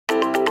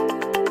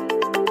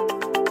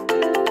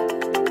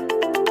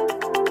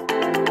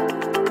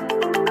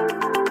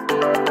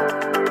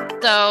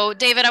So,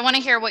 David, I want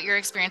to hear what your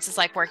experience is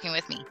like working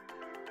with me.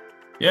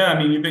 Yeah, I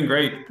mean, you've been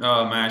great,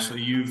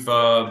 Ashley. I've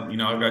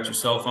got your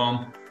cell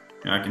phone.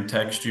 I can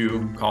text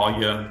you, call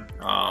you.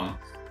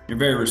 You're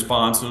very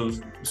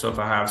responsive. So if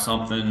I have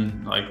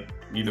something like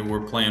either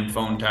we're playing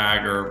phone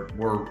tag or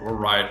we're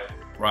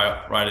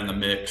right in the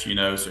mix,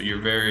 so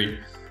you're very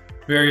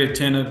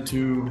attentive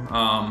to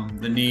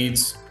the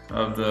needs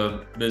of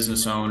the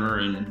business owner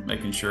and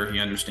making sure he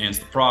understands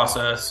the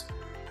process.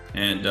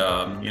 And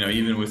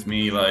even with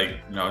me,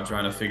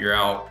 trying to figure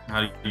out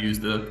how to use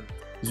the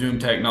Zoom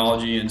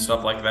technology and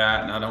stuff like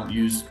that, and I don't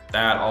use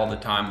that all the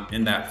time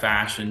in that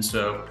fashion.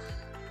 So,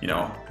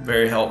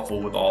 very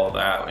helpful with all of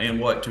that and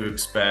what to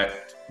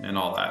expect and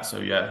all that. So,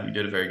 yeah, you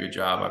did a very good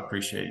job. I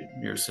appreciate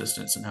your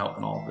assistance and help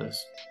in all of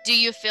this. Do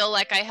you feel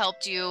like I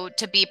helped you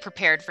to be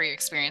prepared for your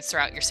experience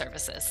throughout your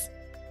services?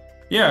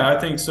 Yeah, I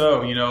think so.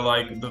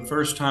 Like the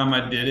first time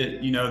I did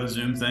it, the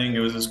Zoom thing, it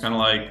was just kind of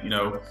like,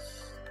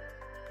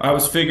 I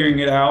was figuring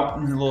it out,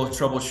 a little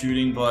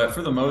troubleshooting, but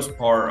for the most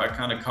part, I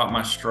kind of caught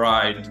my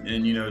stride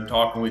and,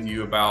 talking with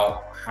you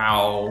about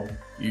how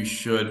you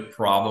should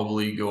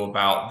probably go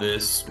about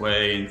this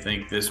way and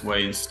think this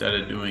way instead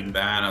of doing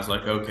that. I was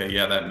like, okay,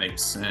 yeah, that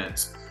makes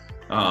sense.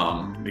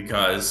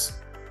 Because,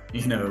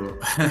 you know,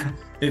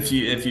 if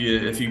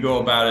you go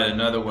about it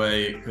another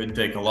way, it could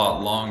take a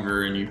lot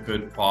longer and you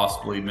could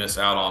possibly miss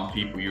out on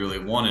people you really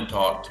want to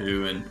talk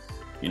to. And,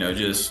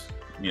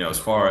 as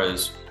far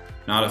as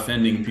not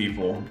offending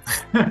people.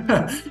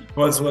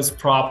 what's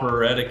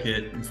proper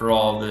etiquette for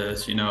all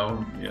this,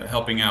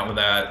 helping out with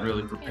that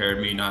really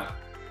prepared me not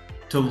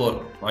to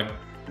look like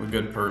a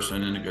good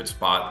person in a good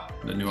spot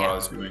that knew what I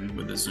was doing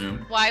with the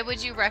Zoom. Why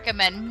would you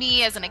recommend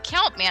me as an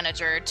account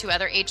manager to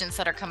other agents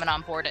that are coming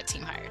on board at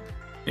Team Hired?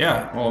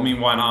 Yeah, well, I mean,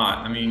 why not?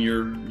 I mean,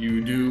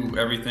 you do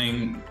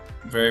everything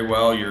very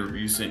well.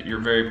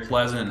 You're very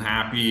pleasant and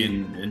happy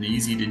and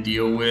easy to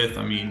deal with.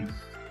 I mean,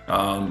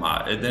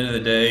 at the end of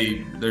the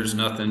day, there's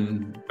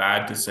nothing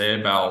bad to say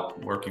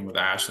about working with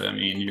Ashley. I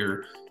mean,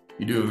 you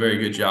do a very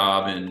good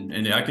job,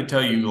 and I could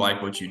tell you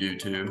like what you do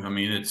too. I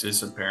mean,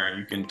 it's apparent.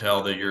 You can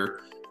tell that you're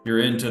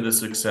into the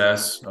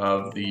success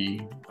of the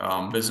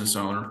business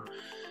owner,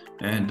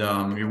 and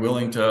you're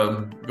willing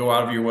to go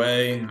out of your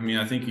way. I mean,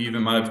 I think you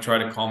even might have tried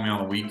to call me on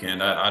the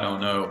weekend. I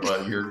don't know,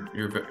 but you're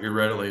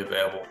readily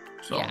available.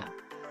 So. Yeah.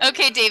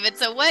 Okay, David.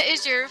 So, what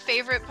is your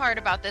favorite part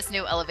about this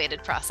new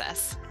elevated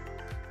process?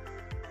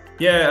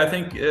 Yeah, I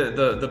think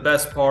the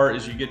best part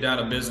is you get down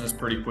to business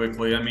pretty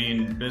quickly. I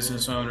mean,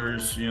 business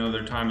owners,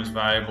 their time is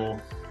valuable.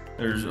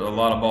 There's a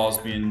lot of balls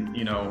being,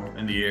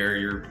 in the air.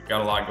 You've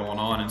got a lot going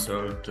on, and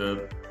so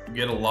to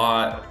get a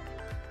lot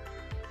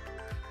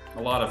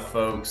of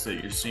folks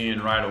that you're seeing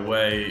right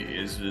away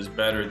is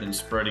better than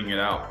spreading it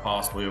out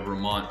possibly over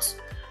months.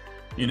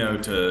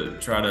 To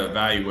try to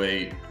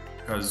evaluate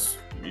because.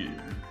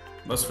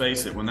 Let's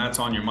face it, when that's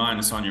on your mind,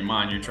 it's on your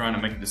mind. You're trying to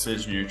make a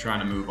decision. You're trying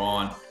to move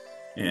on.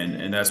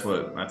 And that's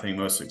what I think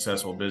most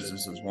successful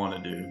businesses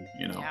want to do,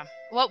 Yeah.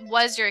 What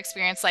was your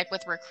experience like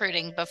with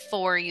recruiting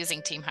before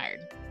using Team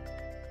Hired?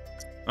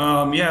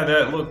 Yeah,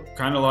 that looked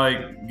kind of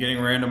like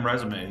getting random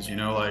resumes,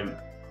 like,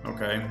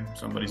 okay,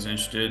 somebody's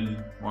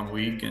interested 1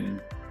 week and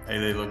hey,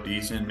 they look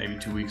decent. Maybe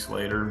 2 weeks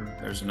later,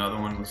 there's another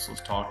one. Let's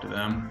talk to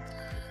them.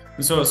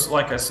 And so it's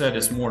like I said,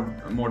 it's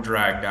more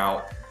dragged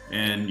out,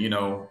 and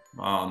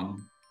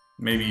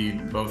maybe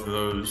both of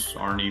those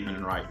aren't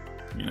even right,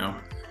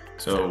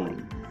 So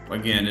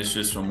again, it's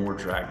just a more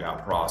dragged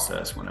out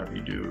process whenever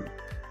you do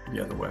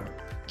the other way.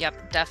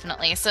 Yep,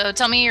 definitely. So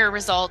tell me your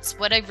results.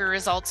 What have your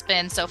results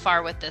been so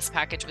far with this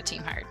package with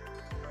Team Hired?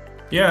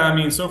 Yeah, I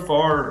mean, so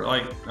far,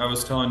 like I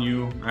was telling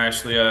you,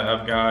 Ashley,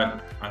 I've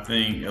got, I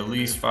think, at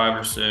least 5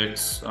 or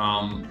 6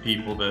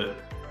 people that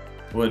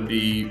would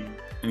be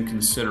in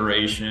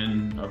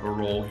consideration of a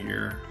role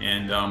here.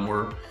 And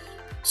we're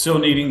still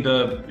needing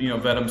to,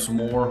 vet them some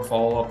more,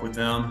 follow up with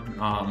them.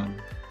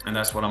 And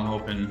that's what I'm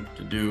hoping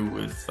to do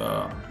with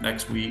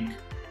next week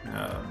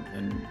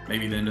and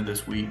maybe the end of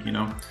this week,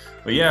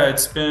 But yeah,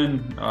 it's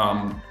been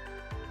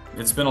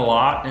a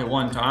lot at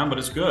one time, but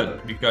it's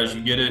good because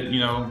you get it,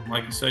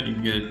 like you said, you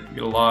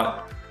get a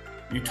lot.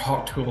 You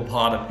talk to a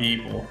lot of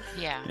people,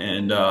 Yeah.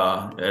 and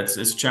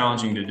it's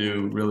challenging to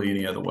do really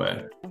any other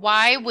way.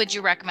 Why would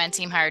you recommend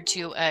Team Hired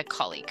to a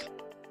colleague?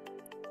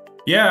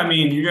 Yeah, I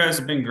mean, you guys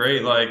have been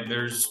great. Like,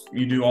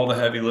 you do all the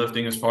heavy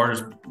lifting as far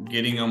as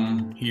getting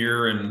them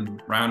here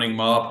and rounding them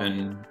up,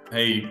 and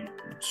hey,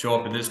 show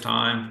up at this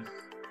time.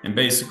 And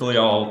basically,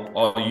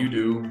 all you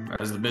do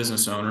as the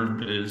business owner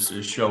is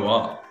show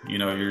up.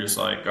 You're just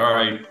like, all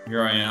right,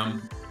 here I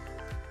am.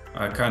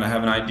 I kind of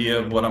have an idea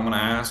of what I'm going to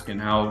ask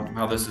and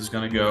how this is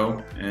going to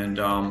go, and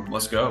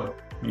let's go.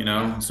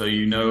 So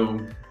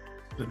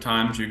the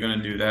times you're going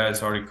to do that.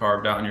 It's already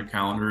carved out in your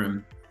calendar,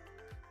 and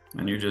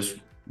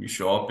you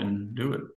show up and do it.